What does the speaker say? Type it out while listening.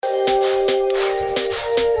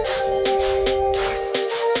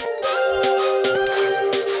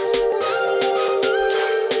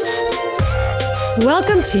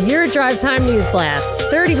Welcome to your Drive Time News Blast.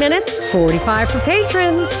 30 minutes, 45 for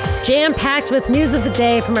patrons. Jam-packed with news of the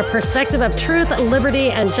day from a perspective of truth,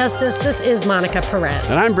 liberty, and justice. This is Monica Perez.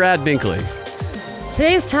 And I'm Brad Binkley.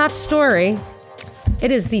 Today's top story,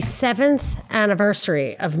 it is the 7th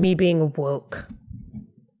anniversary of me being woke.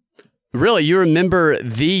 Really? You remember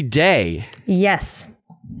the day? Yes,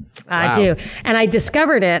 I do. And I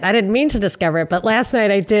discovered it. I didn't mean to discover it, but last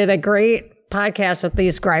night I did a great podcast with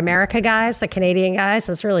these Grimerica guys, the Canadian guys.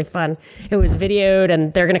 It's really fun. It was videoed,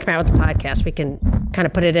 and they're going to come out with the podcast. We can kind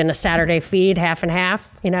of put it in a Saturday feed, half and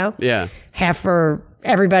half, you know? Yeah. Half for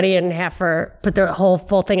everybody and half for, put the whole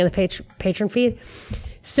full thing in the patron feed.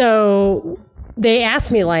 So they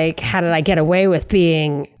asked me, like, how did I get away with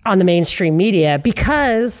being on the mainstream media?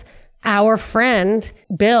 Because our friend,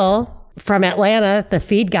 Bill from Atlanta, the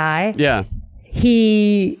feed guy,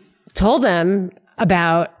 he told them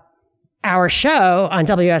about our show on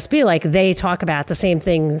WSB. Like, they talk about the same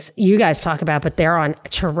things you guys talk about, but they're on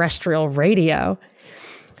terrestrial radio.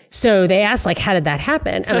 So they asked, like, how did that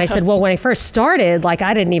happen? And I said, well, when I first started, like,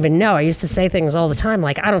 I didn't even know. I used to say things all the time.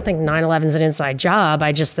 Like, I don't think 9/11 is an inside job.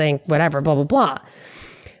 I just think whatever, blah, blah, blah.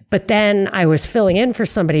 But then I was filling in for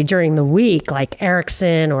somebody during the week, like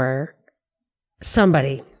Erickson or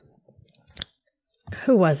somebody.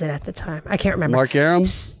 Who was it at the time? I can't remember. Mark Aram?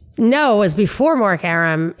 No, it was before Mark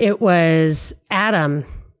Aram. It was Adam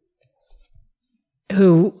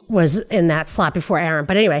who was in that slot before Aram.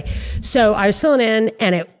 But anyway, so I was filling in,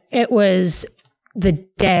 and it was the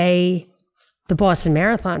day the Boston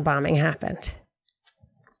Marathon bombing happened.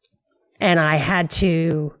 And I had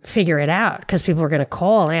to figure it out because people were going to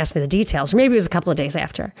call and ask me the details. Or maybe it was a couple of days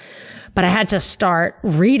after. But I had to start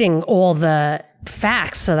reading all the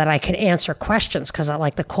facts so that I could answer questions, because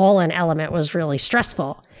like the call-in element was really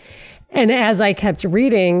stressful. And as I kept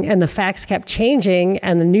reading and the facts kept changing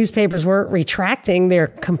and the newspapers weren't retracting their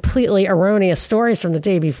completely erroneous stories from the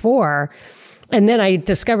day before. And then I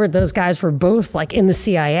discovered those guys were both like in the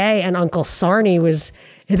CIA, and Uncle Sarney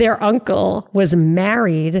their uncle was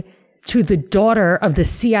married to the daughter of the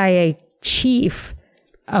CIA chief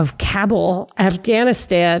of Kabul,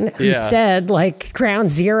 Afghanistan, who said like ground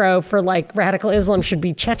zero for like radical Islam should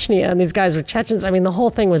be Chechnya. And these guys were Chechens. I mean, the whole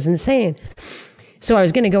thing was insane. So I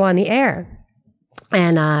was going to go on the air,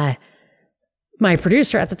 and my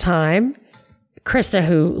producer at the time, Krista,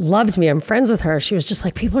 who loved me, I'm friends with her. She was just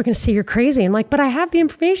like, people are going to say you're crazy. I'm like, but I have the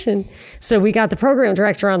information. So we got the program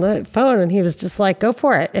director on the phone, and he was just like, go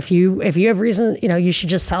for it. If you have reason, you should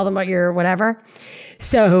just tell them about your whatever.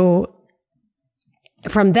 So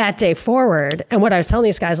from that day forward, and what I was telling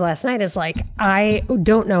these guys last night is like, I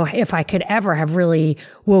don't know if I could ever have really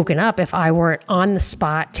woken up if I weren't on the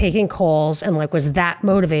spot taking calls and like was that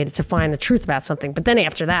motivated to find the truth about something. But then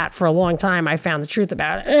after that, for a long time, I found the truth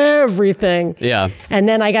about everything. Yeah. And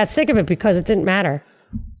then I got sick of it because it didn't matter.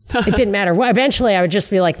 It didn't matter. Well, eventually I would just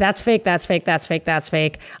be like, that's fake, that's fake, that's fake, that's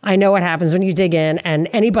fake. I know what happens when you dig in. And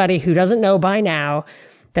anybody who doesn't know by now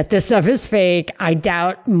that this stuff is fake, I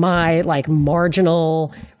doubt my like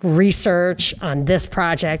marginal research on this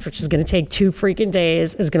project, which is going to take 2 freaking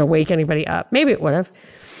days, is going to wake anybody up. Maybe it would have.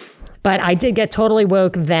 But I did get totally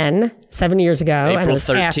woke then, 7 years ago. April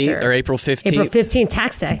 13th or April 15th? April 15th,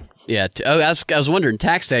 tax day. Yeah. I was wondering,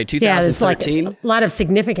 tax day, 2013? Yeah, there's like a lot of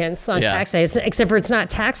significance on tax day, except for it's not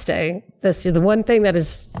tax day. The one thing that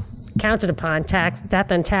is counted upon, death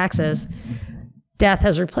and taxes. Death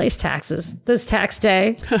has replaced taxes this tax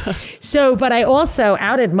day. But I also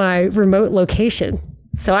outed my remote location.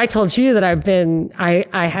 So I told you that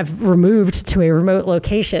I have removed to a remote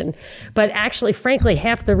location. But actually, frankly,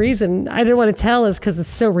 half the reason I didn't want to tell is because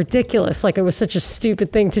it's so ridiculous. Like, it was such a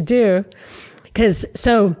stupid thing to do.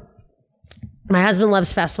 So my husband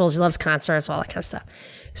loves festivals. He loves concerts, all that kind of stuff.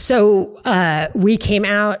 So we came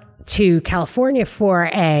out to California for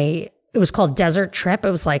it was called Desert Trip.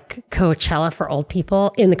 It was like Coachella for old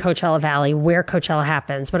people in the Coachella Valley where Coachella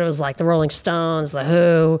happens. But it was like the Rolling Stones, The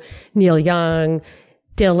Who, Neil Young,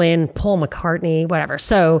 Dylan, Paul McCartney, whatever.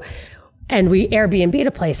 So, and we Airbnb'd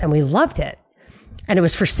a place and we loved it. And it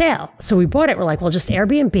was for sale. So we bought it. We're like, we'll just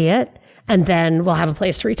Airbnb it and then we'll have a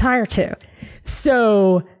place to retire to.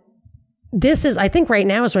 So I think right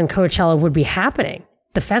now is when Coachella would be happening,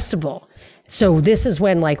 the festival. So this is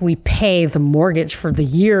when like we pay the mortgage for the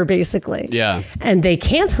year basically. Yeah. And they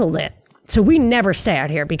canceled it. So we never stay out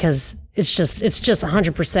here because it's just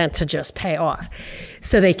 100% to just pay off.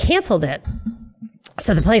 So they canceled it.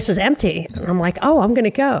 So the place was empty. And I'm like, oh, I'm going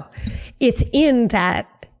to go. It's in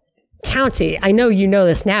that county, I know you know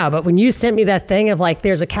this now, but when you sent me that thing of like,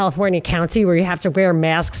 there's a California county where you have to wear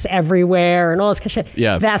masks everywhere and all this kind of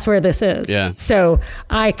shit, that's where this is. Yeah. So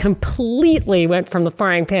I completely went from the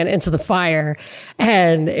frying pan into the fire,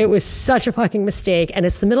 and it was such a fucking mistake. And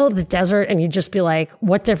it's the middle of the desert, and you'd just be like,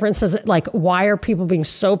 what difference is it? Like, why are people being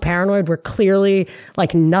so paranoid where clearly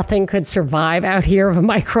like nothing could survive out here of a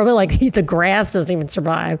microbe? Like the grass doesn't even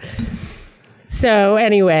survive. So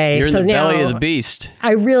anyway, you're in the belly of the beast.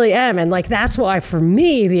 I really am. And like, that's why for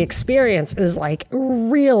me, the experience is like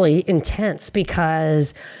really intense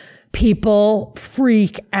because people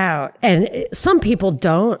freak out and some people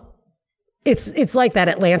don't. It's like that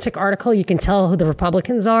Atlantic article. You can tell who the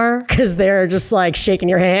Republicans are because they're just like shaking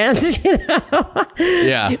your hands, you know?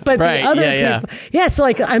 Yeah. But the other people, so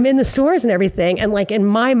like I'm in the stores and everything. And like in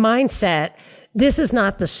my mindset, this is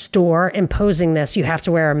not the store imposing this. You have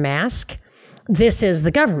to wear a mask. This is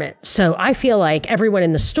the government. So I feel like everyone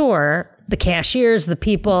in the store, the cashiers, the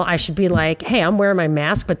people, I should be like, hey, I'm wearing my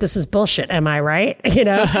mask, but this is bullshit. Am I right? You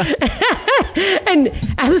know? And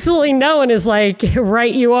absolutely no one is like,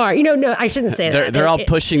 right, you are. You know, no, I shouldn't say that. They're all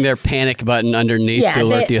pushing their panic button underneath to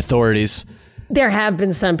alert the authorities. There have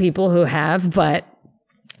been some people who have, but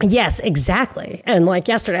yes, exactly. And like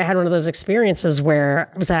yesterday, I had one of those experiences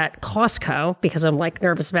where I was at Costco because I'm like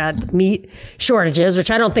nervous about meat shortages,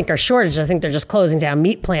 which I don't think are shortages. I think they're just closing down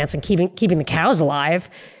meat plants and keeping the cows alive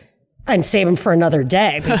and save them for another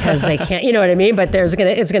day because they can't, you know what I mean? But it's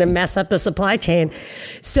going to mess up the supply chain.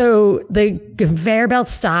 So the conveyor belt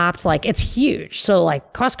stopped. Like it's huge. So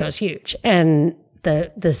like Costco's huge and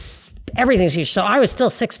everything's huge. So I was still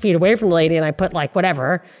 6 feet away from the lady and I put like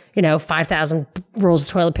whatever, 5,000 rolls of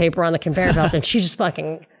toilet paper on the conveyor belt and she just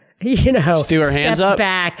fucking, she threw her hands up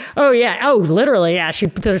back. Oh yeah. Oh, literally. Yeah. She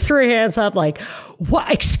threw her hands up like,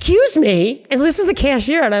 what? Excuse me. And this is the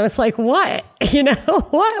cashier. And I was like, what?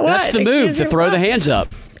 What? That's the move to throw the hands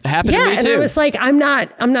up. It happened to me too. And I was like, I'm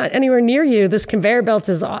not anywhere near you. This conveyor belt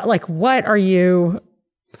is like, what are you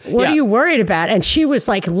worried about? And she was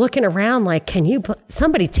like looking around like, can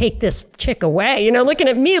somebody take this chick away? Looking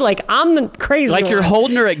at me like I'm the crazy like one. You're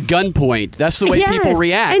holding her at gunpoint. That's the way people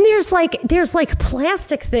react. And there's like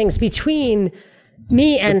plastic things between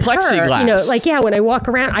me and the plexiglass. her. When I walk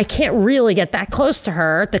around, I can't really get that close to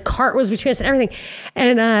her. The cart was between us and everything.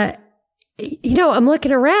 And, I'm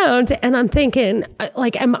looking around and I'm thinking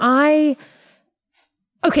like, am I,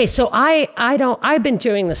 okay, so I've been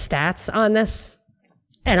doing the stats on this.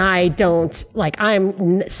 And I don't,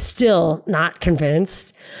 I'm still not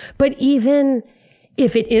convinced. But even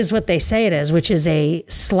if it is what they say it is, which is a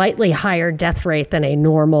slightly higher death rate than a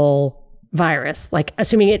normal virus, like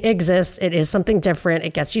assuming it exists, it is something different,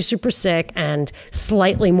 it gets you super sick, and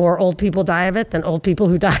slightly more old people die of it than old people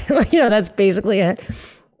who die. That's basically it.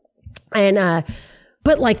 And,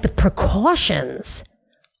 but like the precautions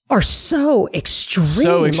are so extreme.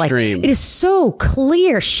 So extreme. Like, it is so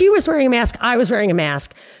clear. She was wearing a mask. I was wearing a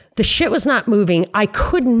mask. The shit was not moving. I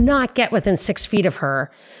could not get within 6 feet of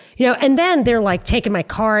her. And then they're like taking my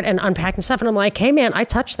cart and unpacking stuff. And I'm like, hey man, I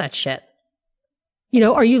touched that shit.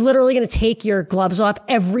 Are you literally going to take your gloves off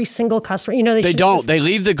every single customer? They don't. They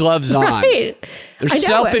leave the gloves on. Right. They're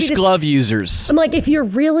selfish glove users. I'm like, if you're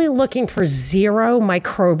really looking for zero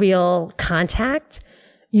microbial contact,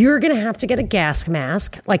 you're going to have to get a gas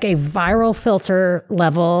mask, like a viral filter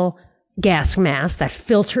level gas mask that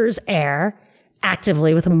filters air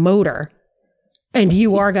actively with a motor. And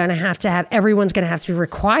you are going to have everyone's going to have to be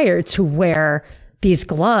required to wear these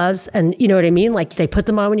gloves. And you know what I mean? Like they put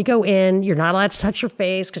them on when you go in. You're not allowed to touch your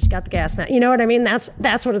face because you got the gas mask. You know what I mean? That's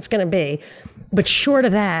what it's going to be. But short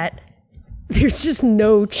of that, there's just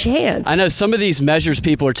no chance. I know some of these measures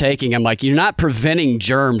people are taking. I'm like, you're not preventing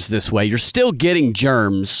germs this way. You're still getting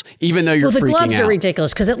germs, even though you're freaking out. Well, the gloves are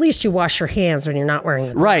ridiculous because at least you wash your hands when you're not wearing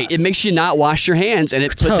the gloves. Right. It makes you not wash your hands, and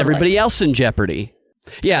it puts everybody else in jeopardy.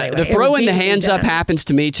 Yeah, anyway, the throwing the hands up happens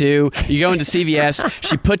to me too. You go into CVS,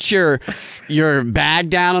 she puts your bag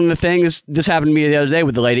down on the thing. This happened to me the other day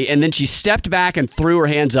with the lady, and then she stepped back and threw her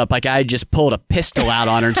hands up like I just pulled a pistol out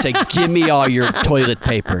on her and said, "Give me all your toilet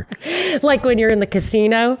paper." Like when you're in the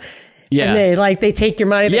casino. Yeah. And they take your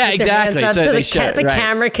money. Yeah, exactly. So the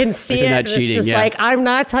camera can see it. It's just like, I'm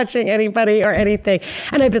not touching anybody or anything.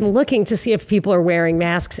 And I've been looking to see if people are wearing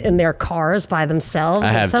masks in their cars by themselves.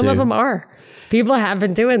 And some of them are. People have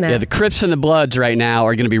been doing that. Yeah, the Crips and the Bloods right now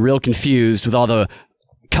are going to be real confused with all the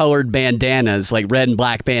colored bandanas, like red and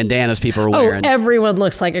black bandanas people are wearing. Oh, everyone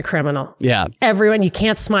looks like a criminal. Yeah. Everyone. You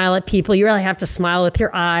can't smile at people. You really have to smile with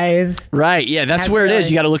your eyes. Right. Yeah, that's where it is.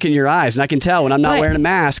 You got to look in your eyes. And I can tell when I'm not wearing a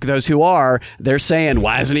mask, those who are, they're saying,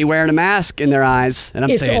 why isn't he wearing a mask in their eyes? And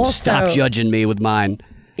I'm saying, stop judging me with mine.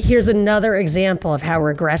 here's another example of how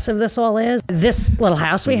regressive this all is. This little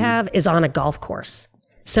house we have is on a golf course.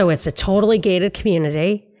 So it's a totally gated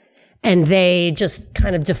community. And they just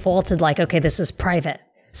kind of defaulted like, okay, this is private.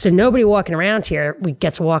 So nobody walking around here, we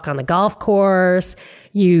get to walk on the golf course.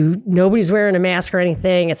 Nobody's wearing a mask or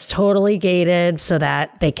anything. It's totally gated so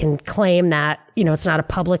that they can claim that, it's not a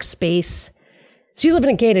public space. So you live in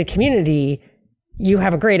a gated community, you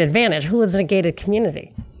have a great advantage. Who lives in a gated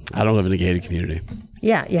community? I don't live in a gated community.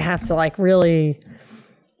 Yeah, you have to like really...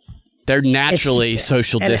 They're naturally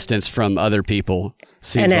social distance from other people.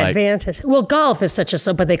 Seems an like. Advantage. Well, golf is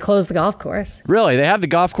but they closed the golf course. Really? They have the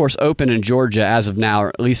golf course open in Georgia as of now, or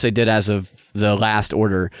at least they did as of the last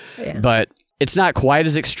order. Yeah. But it's not quite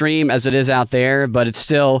as extreme as it is out there, but it's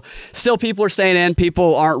still people are staying in.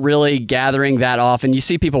 People aren't really gathering that often. You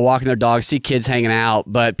see people walking their dogs, see kids hanging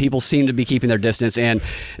out, but people seem to be keeping their distance. And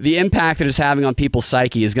the impact that it's having on people's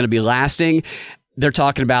psyche is going to be lasting. They're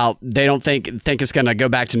talking about they don't think it's going to go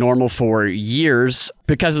back to normal for years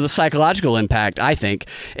because of the psychological impact, I think.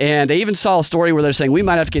 And I even saw a story where they're saying we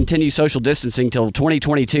might have to continue social distancing till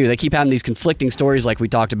 2022. They keep having these conflicting stories like we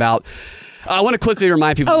talked about. I want to quickly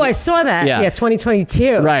remind people. Oh, I saw that. Yeah,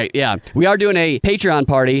 2022. Right, yeah. We are doing a Patreon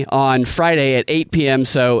party on Friday at 8 p.m.,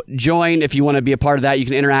 so join if you want to be a part of that. You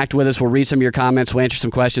can interact with us. We'll read some of your comments. We'll answer some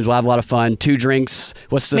questions. We'll have a lot of fun. 2 drinks.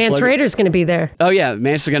 What's the Mance slogan? Raider's going to be there. Oh, yeah.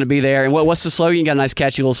 Mance is going to be there. And what's the slogan? You got a nice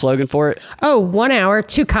catchy little slogan for it? Oh, 1 hour,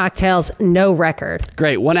 2 cocktails, no record.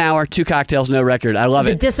 Great. 1 hour, 2 cocktails, no record. I love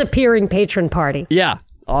it. The disappearing patron party. Yeah.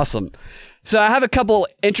 Awesome. So I have a couple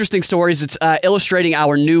interesting stories. It's illustrating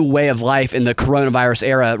our new way of life in the coronavirus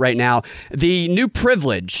era right now. The new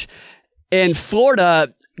privilege. In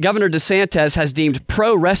Florida, Governor DeSantis has deemed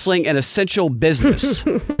pro wrestling an essential business.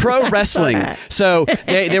 Pro wrestling. So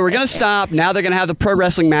they were going to stop. Now they're going to have the pro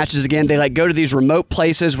wrestling matches again. They go to these remote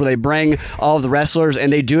places where they bring all of the wrestlers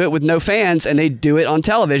and they do it with no fans and they do it on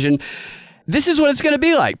television. This is what it's going to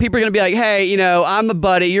be like. People are going to be like, hey, I'm a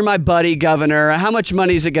buddy. You're my buddy, Governor. How much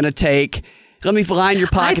money is it going to take? Let me line your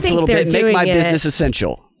pockets a little bit, make my business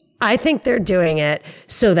essential. I think they're doing it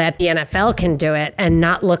so that the NFL can do it and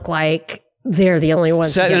not look like they're the only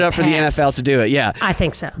ones setting it up for the NFL to do it. Yeah, I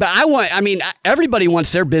think so. But everybody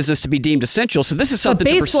wants their business to be deemed essential. So this is something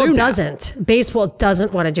to pursue. Baseball doesn't. Baseball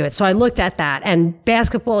doesn't want to do it. So I looked at that. And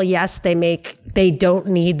basketball, yes, they don't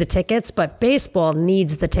need the tickets, but baseball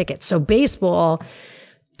needs the tickets. So baseball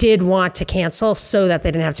did want to cancel so that they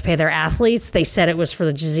didn't have to pay their athletes. They said it was for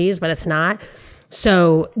the disease, but it's not.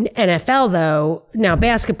 So NFL though, now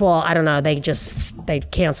basketball, I don't know. They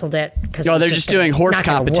canceled it because they're just doing horse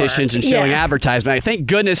competitions and showing advertisement. Thank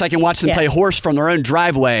goodness I can watch them play horse from their own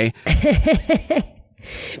driveway.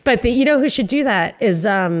 But who should do that is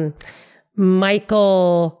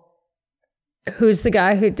Michael, who's the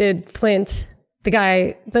guy who did Flint,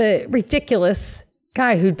 the ridiculous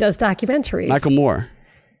guy who does documentaries. Michael Moore.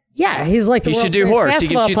 Yeah, he's like the He should do horse. He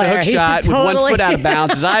can shoot the hook shot with 1 foot out of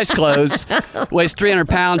bounds, his eyes closed, weighs 300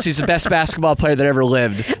 pounds. He's the best basketball player that ever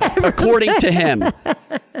lived, according to him.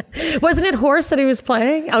 Wasn't it horse that he was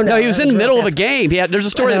playing? Oh, no, he was in the middle of a game. There's a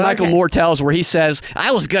story that Michael Moore tells where he says,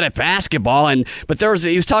 I was good at basketball, but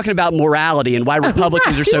he was talking about morality and why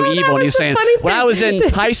Republicans are so evil. And he was saying, when I was in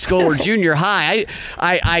high school or junior high,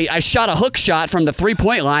 I shot a hook shot from the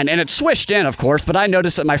 3-point line, and it swished in, of course, but I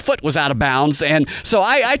noticed that my foot was out of bounds. And so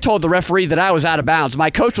I told the referee that I was out of bounds. My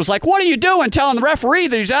coach was like, what are you doing telling the referee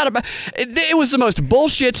that he's out of bounds? It was the most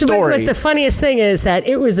bullshit story. But the funniest thing is that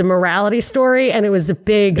it was a morality story, and it was the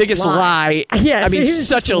biggest lie. Yeah,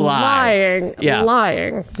 such a lie.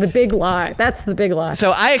 Lying. The big lie. That's the big lie.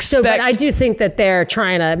 So but I do think that they're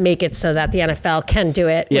trying to make it so that the NFL can do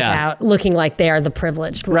it without looking like they are the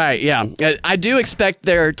privileged ones. Right, yeah. I do expect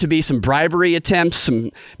there to be some bribery attempts,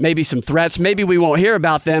 maybe some threats. Maybe we won't hear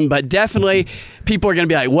about them, but definitely people are going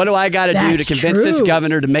to be like, what do I got to do to convince this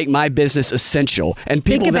governor to make my business essential? And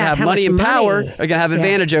people that have money and power are going to have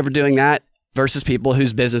advantage over doing that versus people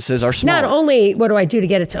whose businesses are small. Not only what do I do to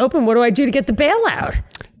get it to open, what do I do to get the bailout?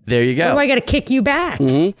 There you go. What do I got to kick you back?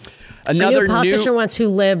 Mm-hmm. I knew a politician once who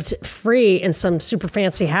lived free in some super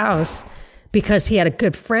fancy house because he had a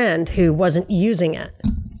good friend who wasn't using it.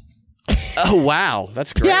 Oh, wow.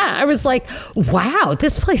 That's great. Yeah, I was like, wow,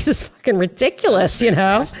 this place is fucking ridiculous,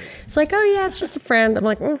 It's like, oh, yeah, it's just a friend. I'm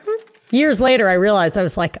like, Years later, I realized, I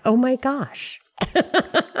was like, oh, my gosh.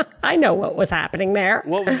 I know what was happening there.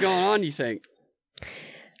 What was going on, you think?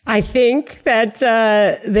 I think that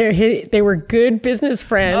they were good business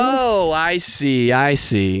friends. Oh, I see.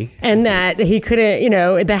 And that he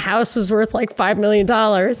couldn't, the house was worth like $5 million.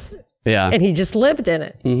 Yeah. And he just lived in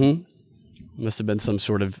it. Mm-hmm. Must have been some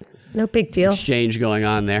sort of no big deal exchange going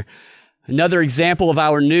on there. Another example of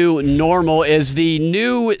our new normal is the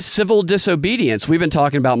new civil disobedience. We've been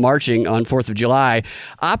talking about marching on 4th of July.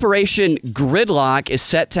 Operation Gridlock is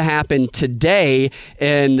set to happen today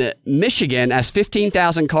in Michigan as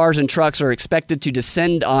 15,000 cars and trucks are expected to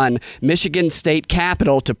descend on Michigan State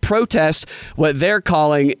Capitol to protest what they're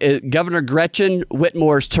calling Governor Gretchen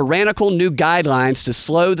Whitmer's tyrannical new guidelines to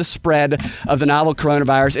slow the spread of the novel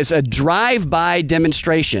coronavirus. It's a drive-by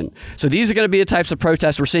demonstration. So these are going to be the types of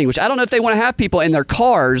protests we're seeing, which I don't know if they want to have people in their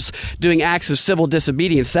cars doing acts of civil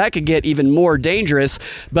disobedience. That could get even more dangerous.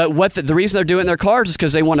 But what the reason they're doing it in their cars is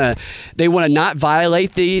because they want to not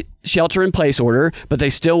violate the shelter-in-place order, but they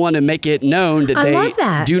still want to make it known that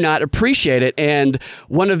they do not appreciate it. And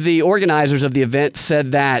one of the organizers of the event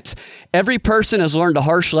said that every person has learned a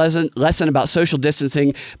harsh lesson about social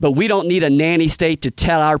distancing, but we don't need a nanny state to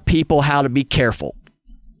tell our people how to be careful.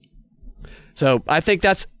 So I think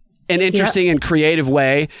that's an interesting and creative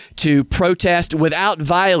way to protest without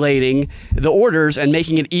violating the orders and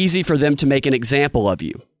making it easy for them to make an example of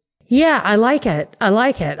you. Yeah, I like it.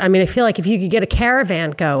 I mean, I feel like if you could get a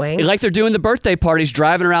caravan going. Like they're doing the birthday parties,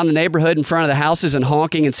 driving around the neighborhood in front of the houses and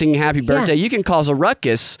honking and singing happy birthday. Yeah. You can cause a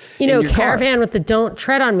ruckus in your caravan car. with the Don't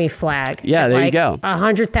Tread on Me flag. Yeah, there you go.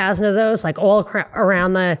 100,000 of those, like all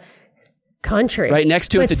around the country. Right next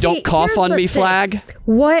to the Don't Cough on Me flag.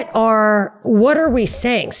 What are we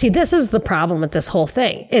saying? See, this is the problem with this whole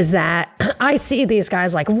thing, is that I see these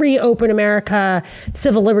guys like Reopen America,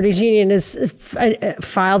 Civil Liberties Union has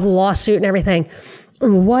filed a lawsuit and everything.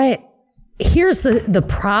 Here's the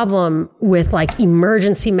problem with like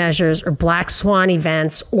emergency measures or black swan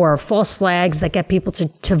events or false flags that get people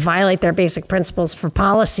to violate their basic principles for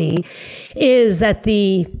policy, is that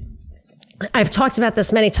I've talked about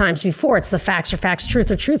this many times before. It's the facts are facts, truth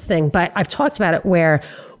or truth thing. But I've talked about it where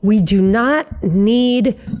we do not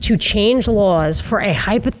need to change laws for a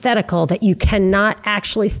hypothetical that you cannot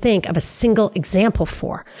actually think of a single example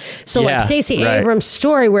for. So like Stacey Abrams'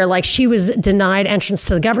 story where like she was denied entrance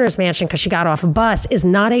to the governor's mansion because she got off a bus is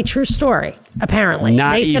not a true story, apparently.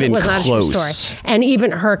 They said it was not a true story. And even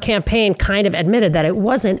her campaign kind of admitted that it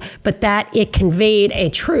wasn't, but that it conveyed a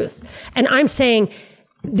truth. And I'm saying,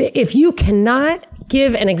 if you cannot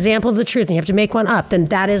give an example of the truth and you have to make one up, then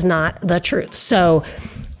that is not the truth. So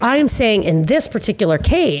I'm saying in this particular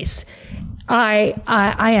case, this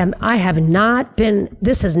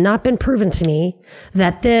has not been proven to me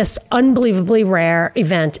that this unbelievably rare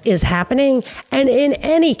event is happening. And in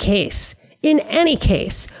any case,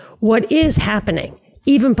 what is happening,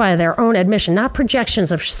 even by their own admission, not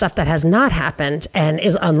projections of stuff that has not happened and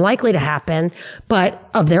is unlikely to happen, but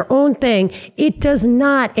of their own thing, it does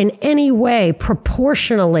not in any way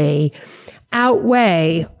proportionally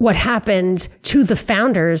outweigh what happened to the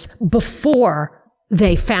founders before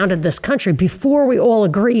they founded this country, before we all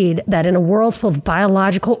agreed that in a world full of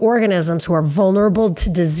biological organisms who are vulnerable to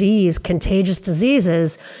disease, contagious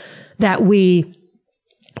diseases, that we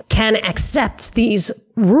can accept these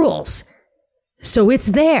rules. So it's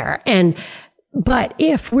there. But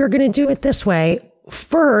if we're going to do it this way,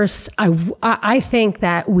 first, I think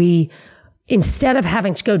that we, instead of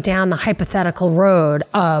having to go down the hypothetical road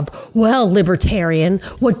of, well, libertarian,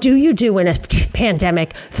 what do you do when a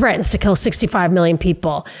pandemic threatens to kill 65 million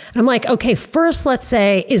people? And I'm like, okay, first, let's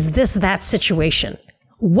say, is this that situation?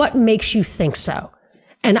 What makes you think so?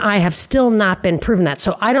 And I have still not been proven that.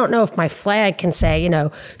 So I don't know if my flag can say,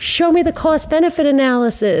 show me the cost benefit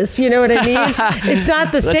analysis. You know what I mean? It's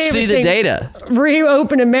not the same. Let's see the data.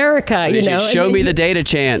 Reopen America, Show me the data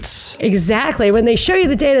chance. Exactly. When they show you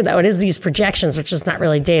the data, though, it is these projections, which is not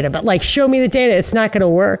really data, but like, show me the data. It's not going to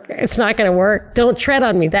work. It's not going to work. Don't tread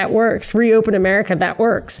on me. That works. Reopen America. That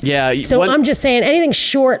works. Yeah. So I'm just saying anything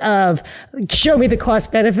short of show me the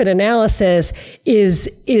cost benefit analysis is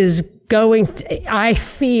I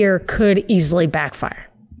fear could easily backfire.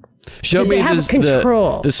 Show me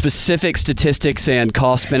the specific statistics and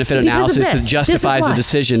cost benefit analysis that justifies the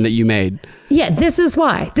decision that you made. Yeah, this is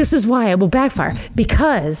why it will backfire.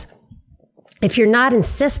 Because if you're not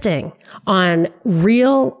insisting on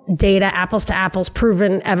real data, apples to apples,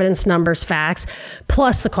 proven evidence, numbers, facts,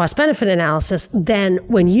 plus the cost benefit analysis, then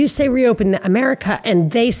when you say reopen America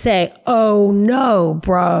and they say, oh no,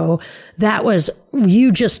 bro,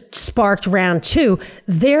 you just sparked round 2,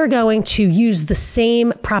 they're going to use the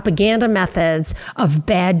same propaganda methods of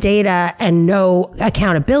bad data and no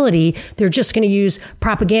accountability. They're just going to use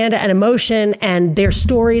propaganda and emotion and their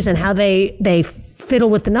stories and how they fiddle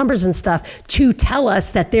with the numbers and stuff to tell us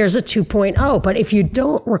that there's a 2.0. But if you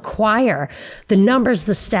don't require the numbers,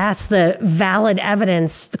 the stats, the valid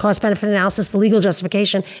evidence, the cost benefit analysis, the legal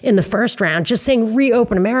justification in the first round, just saying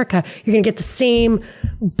reopen America, you're going to get the same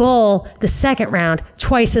bull the second round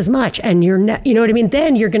twice as much. And you know what I mean?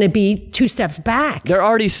 Then you're going to be 2 steps back. They're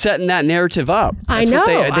already setting that narrative up. I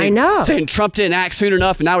know. Saying Trump didn't act soon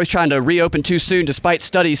enough, and now he's trying to reopen too soon, despite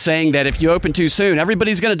studies saying that if you open too soon,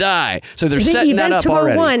 everybody's going to die. So they're setting that up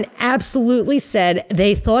already. Event 201 absolutely said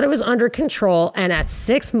they thought it was under control, and at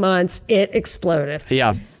 6 months, it exploded.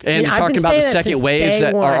 Yeah. And they're talking about the second waves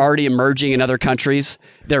that are already emerging in other countries.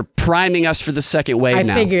 They're priming us for the second wave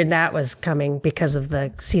now. I figured that was coming because of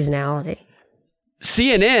the seasonality.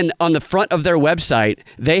 CNN, on the front of their website,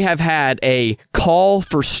 they have had a call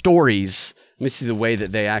for stories. Let me see the way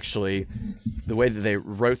that they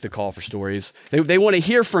wrote the call for stories. They want to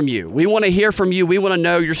hear from you. We want to hear from you. We want to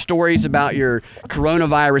know your stories about your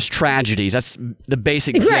coronavirus tragedies. That's the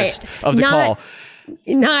basic gist of the call.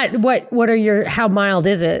 Not how mild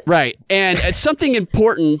is it? Right. And it's something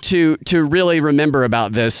important to really remember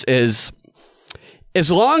about this is, as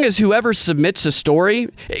long as whoever submits a story,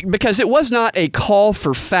 because it was not a call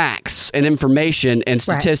for facts and information and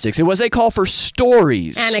statistics. Right. It was a call for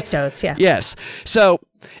stories. Anecdotes, yeah. Yes. So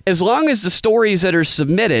as long as the stories that are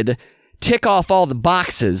submitted tick off all the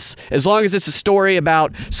boxes, as long as it's a story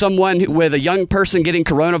about someone with a young person getting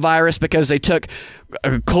coronavirus because they took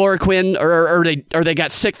chloroquine or they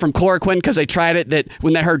got sick from chloroquine because they tried it, that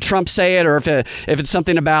when they heard Trump say it, or if it's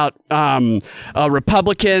something about a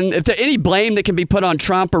Republican, if there any blame that can be put on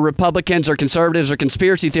Trump or Republicans or conservatives or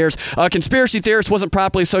conspiracy theorists, conspiracy theorist wasn't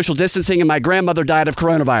properly social distancing and my grandmother died of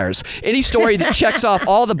coronavirus. Any story that checks off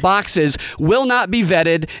all the boxes will not be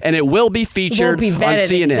vetted, and it will be featured on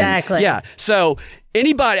CNN. Exactly. Yeah. So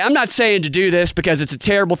anybody, I'm not saying to do this because it's a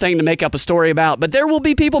terrible thing to make up a story about, but there will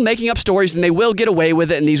be people making up stories and they will get away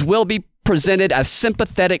with it, and these will be presented as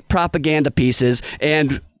sympathetic propaganda pieces,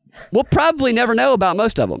 and we'll probably never know about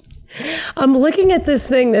most of them. I'm looking at this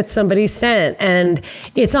thing that somebody sent, and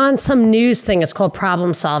it's on some news thing. It's called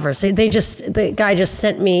Problem Solvers. The guy just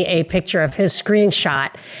sent me a picture of his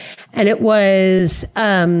screenshot, and it was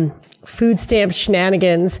food stamp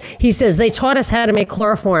shenanigans. He says, they taught us how to make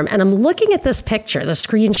chloroform. And I'm looking at this picture, the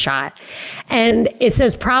screenshot, and it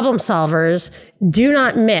says problem solvers do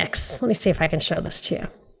not mix. Let me see if I can show this to you.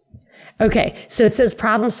 Okay. So it says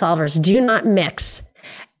problem solvers do not mix,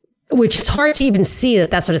 which it's hard to even see that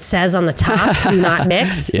that's what it says on the top. Do not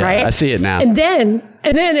mix. Yeah, right? I see it now. And then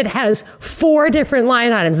it has 4 different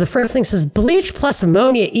line items. The first thing says bleach plus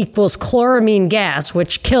ammonia equals chloramine gas,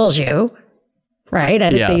 which kills you. Right? I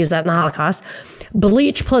think they use that in the Holocaust.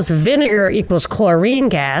 Bleach plus vinegar equals chlorine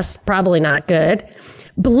gas. Probably not good.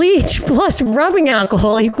 Bleach plus rubbing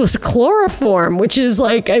alcohol equals chloroform, which is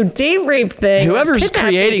like a date rape thing. Whoever's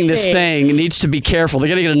creating this thing needs to be careful. They're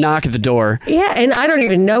going to get a knock at the door. Yeah, and I don't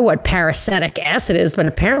even know what peracetic acid is, but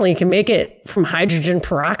apparently you can make it from hydrogen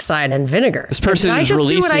peroxide and vinegar. This person is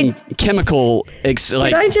releasing chemical...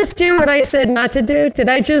 Did I just do what I said not to do? Did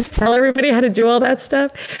I just tell everybody how to do all that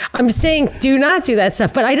stuff? I'm saying do not do that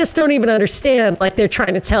stuff, but I just don't even understand. Like, they're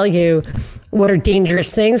trying to tell you what are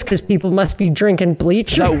dangerous things because people must be drinking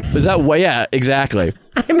bleach. Is that yeah, exactly.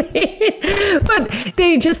 I mean, but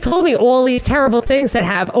they just told me all these terrible things that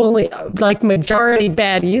have only like majority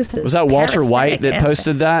bad uses. Was that Walter White that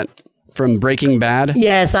posted that from Breaking Bad?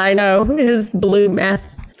 Yes, I know. His blue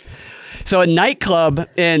meth. So a nightclub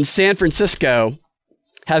in San Francisco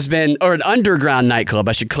has been, or an underground nightclub,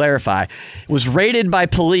 I should clarify, was raided by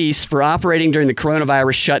police for operating during the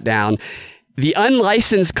coronavirus shutdown. The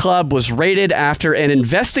unlicensed club was raided after an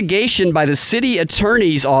investigation by the city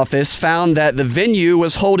attorney's office found that the venue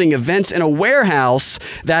was holding events in a warehouse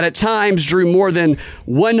that at times drew more than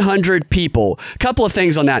 100 people. A couple of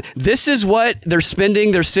things on that. This is what they're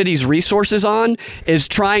spending their city's resources on, is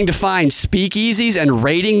trying to find speakeasies and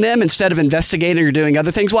raiding them instead of investigating or doing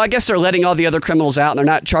other things. Well, I guess they're letting all the other criminals out and they're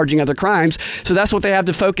not charging other crimes. So that's what they have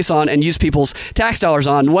to focus on and use people's tax dollars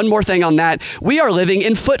on. One more thing on that. We are living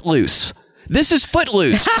in Footloose. This is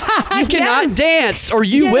Footloose. You cannot dance or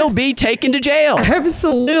you will be taken to jail.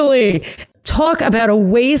 Absolutely. Talk about a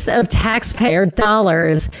waste of taxpayer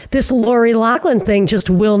dollars. This Lori Loughlin thing just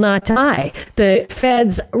will not die. The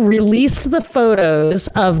feds released the photos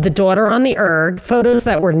of the daughter on the erg, photos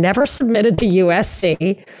that were never submitted to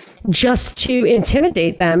USC, just to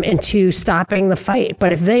intimidate them into stopping the fight.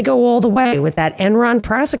 But if they go all the way with that Enron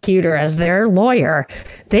prosecutor as their lawyer,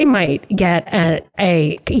 they might get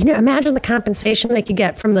imagine the compensation they could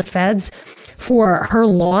get from the feds for her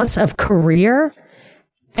loss of career.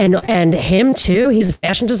 And him too. He's a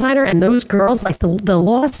fashion designer. And those girls, like the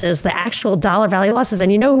losses, the actual dollar value losses.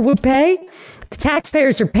 And you know who would pay? The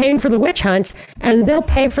taxpayers are paying for the witch hunt, and they'll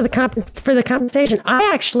pay for the compensation. I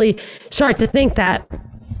actually start to think that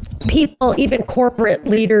people, even corporate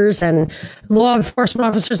leaders and law enforcement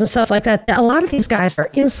officers and stuff like that, a lot of these guys are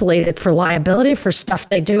insulated for liability for stuff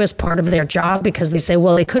they do as part of their job, because they say,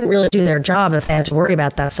 well, they couldn't really do their job if they had to worry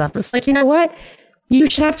about that stuff. It's like, you know what? You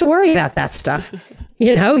should have to worry about that stuff.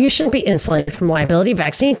 You know, you shouldn't be insulated from liability.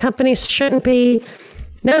 Vaccine companies shouldn't be.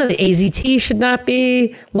 None of the AZT should not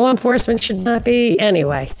be. Law enforcement should not be.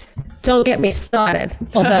 Anyway, don't get me started.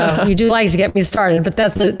 Although you do like to get me started, but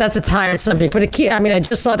that's a tired subject. But I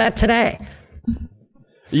just saw that today.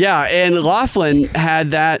 Yeah, and Laughlin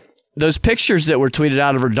had those pictures that were tweeted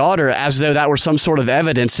out of her daughter as though that were some sort of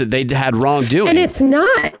evidence that they had wrongdoing. And it's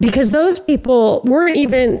not, because those people weren't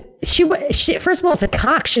even. She first of all, it's a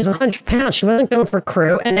Cox. She's 100 pounds. She wasn't going for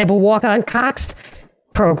crew, and they have a walk-on Cox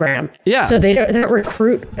program. Yeah. So they don't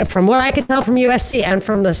recruit, from what I could tell from USC and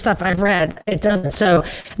from the stuff I've read, it doesn't. So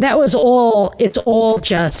that was all, it's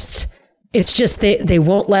just they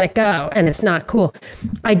won't let it go, and it's not cool.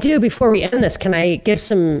 I do, before we end this, can I give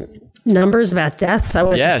some numbers about deaths? I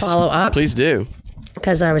want to follow up. Please do.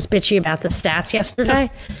 Because I was bitchy about the stats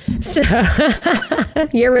yesterday. So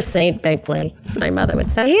you're a saint, Binkley, as my mother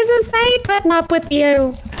would say. He's a saint, putting up with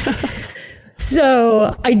you.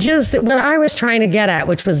 So what I was trying to get at,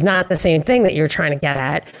 which was not the same thing that you're trying to get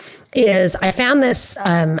at, is I found this,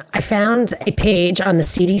 I found a page on the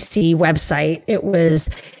CDC website. It was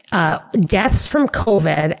deaths from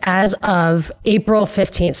COVID as of April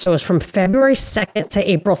 15th. So it was from February 2nd to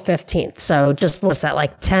April 15th. So just, what's that,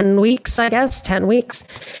 like 10 weeks, I guess, 10 weeks.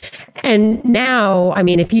 And now, I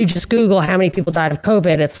mean, if you just Google how many people died of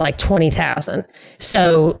COVID, it's like 20,000.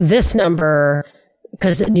 So this number,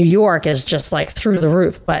 because New York is just like through the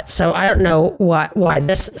roof. But so I don't know why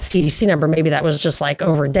this CDC number, maybe that was just like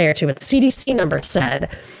over a day or two, but the CDC number said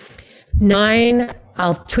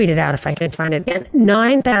I'll tweet it out if I can find it again.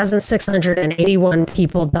 9,681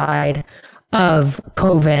 people died of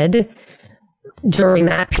COVID during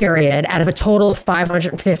that period out of a total of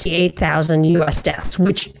 558,000 U.S. deaths,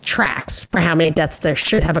 which tracks for how many deaths there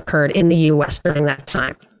should have occurred in the U.S. during that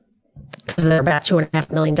time, because there are about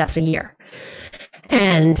 2.5 million deaths a year.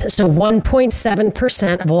 And so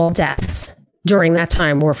 1.7% of all deaths during that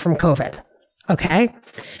time were from COVID. Okay.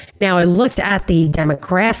 Now I looked at the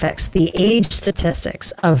demographics, the age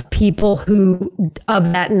statistics of people who,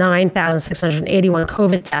 of that 9,681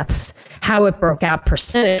 COVID deaths, how it broke out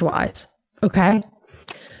percentage wise. Okay.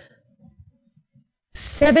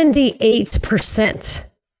 78%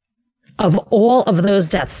 of all of those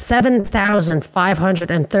deaths,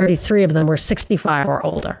 7,533 of them were 65 or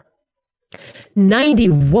older.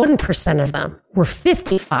 91% of them were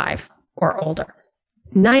 55 or older.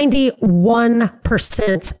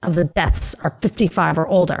 91% of the deaths are 55 or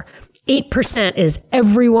older. 8% is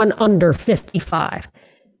everyone under 55,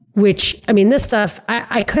 which, I mean, this stuff,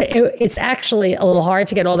 it's actually a little hard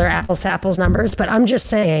to get all their apples to apples numbers, but I'm just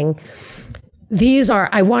saying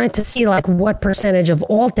I wanted to see like what percentage of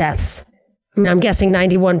all deaths. I mean, I'm guessing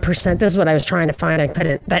 91%. This is what I was trying to find. I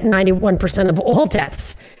couldn't, that 91% of all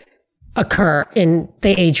deaths occur in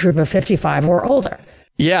the age group of 55 or older.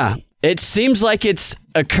 Yeah. It seems like it's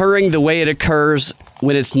occurring the way it occurs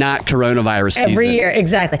when it's not coronavirus season. Every year,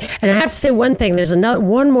 exactly. And I have to say one thing. There's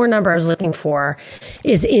one more number I was looking for,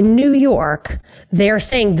 is in New York, they're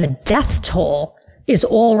saying the death toll is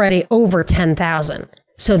already over 10,000.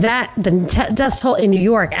 So that the death toll in New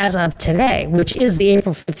York as of today, which is the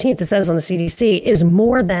April 15th, it says on the CDC, is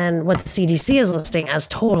more than what the CDC is listing as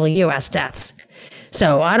total U.S. deaths.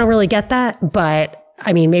 So I don't really get that, but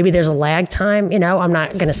I mean, maybe there's a lag time, I'm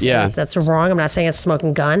not going to say that's wrong. I'm not saying it's a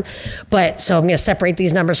smoking gun, but so I'm going to separate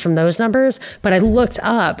these numbers from those numbers. But I looked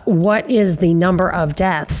up what is the number of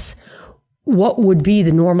deaths, what would be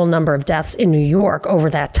the normal number of deaths in New York over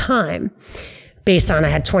that time, based on, I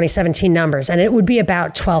had 2017 numbers, and it would be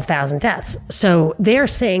about 12,000 deaths. So they're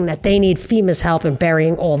saying that they need FEMA's help in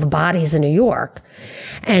burying all the bodies in New York.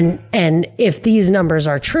 And if these numbers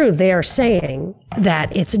are true, they are saying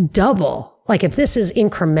that it's double. Like if this is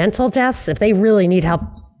incremental deaths, if they really need help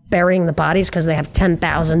burying the bodies because they have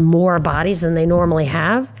 10,000 more bodies than they normally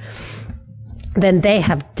have, then they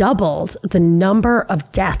have doubled the number of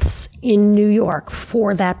deaths in New York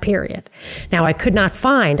for that period. Now, I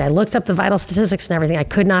looked up the vital statistics and everything. I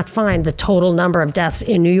could not find the total number of deaths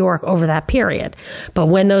in New York over that period. But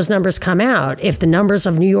when those numbers come out, if the numbers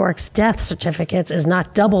of New York's death certificates is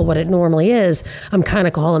not double what it normally is, I'm kind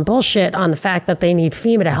of calling bullshit on the fact that they need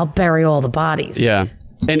FEMA to help bury all the bodies. Yeah.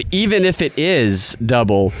 And even if it is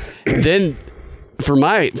double, then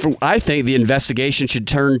I think the investigation should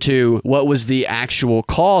turn to what was the actual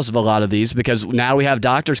cause of a lot of these, because now we have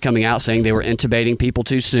doctors coming out saying they were intubating people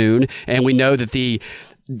too soon, and we know that the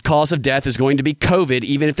cause of death is going to be COVID,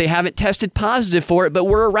 even if they haven't tested positive for it, but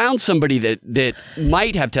we're around somebody that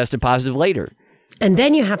might have tested positive later. And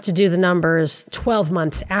then you have to do the numbers 12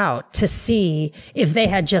 months out to see if they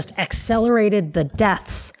had just accelerated the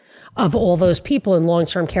deaths of all those people in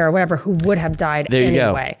long-term care or whatever who would have died there you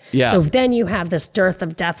anyway. Go. Yeah. So then you have this dearth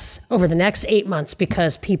of deaths over the next 8 months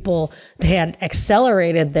because they had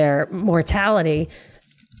accelerated their mortality.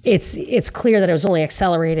 It's clear that it was only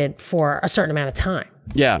accelerated for a certain amount of time.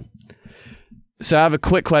 Yeah. So I have a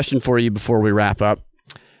quick question for you before we wrap up.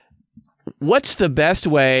 What's the best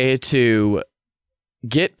way to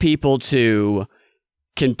get people to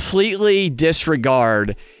completely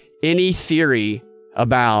disregard any theory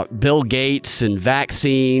about Bill Gates and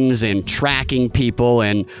vaccines and tracking people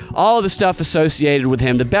and all the stuff associated with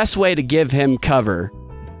him? The best way to give him cover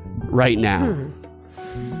right now.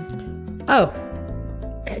 Oh,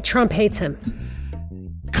 Trump hates him.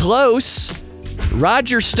 Close.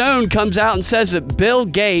 Roger Stone comes out and says that Bill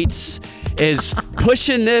Gates is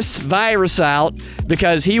pushing this virus out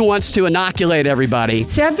because he wants to inoculate everybody.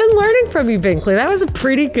 See, I've been learning from you, Binkley. That was a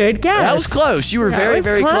pretty good guess. That was close. You were very,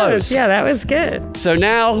 very close. Yeah, that was good. So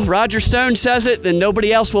now Roger Stone says it, then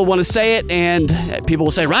nobody else will want to say it, and people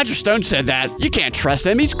will say, Roger Stone said that. You can't trust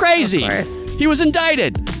him. He's crazy. Of course. He was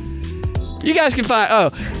indicted. You guys can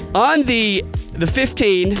find, on the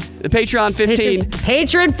 15, the Patreon 15.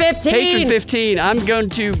 Patron 15. Patron 15. I'm going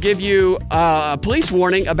to give you a police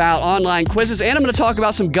warning about online quizzes, and I'm going to talk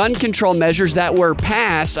about some gun control measures that were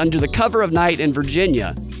passed under the cover of night in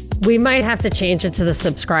Virginia. We might have to change it to the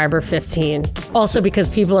subscriber 15. Also because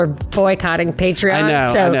people are boycotting Patreon.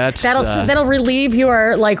 I know. That'll relieve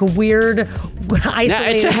your weird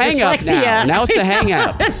isolated it's a hang up dyslexia. Now it's a hang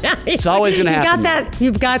up. It's always going to happen.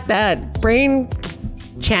 You've got that brain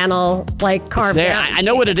channel carved there. out. I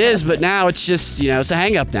know what it is, but now it's just, it's a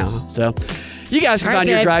hang up now. So you guys can find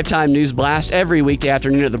your Drive Time News Blast every weekday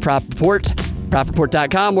afternoon at the Prop Report,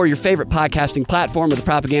 propreport.com, or your favorite podcasting platform, or the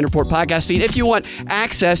Propaganda Report podcast feed. If you want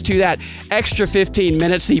access to that extra 15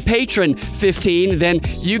 minutes, the Patron 15, then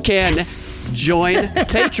you can join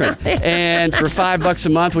Patron. And for $5 a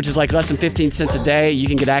month, which is less than 15 cents a day, you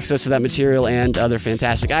can get access to that material and other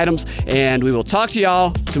fantastic items. And we will talk to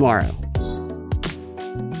y'all tomorrow.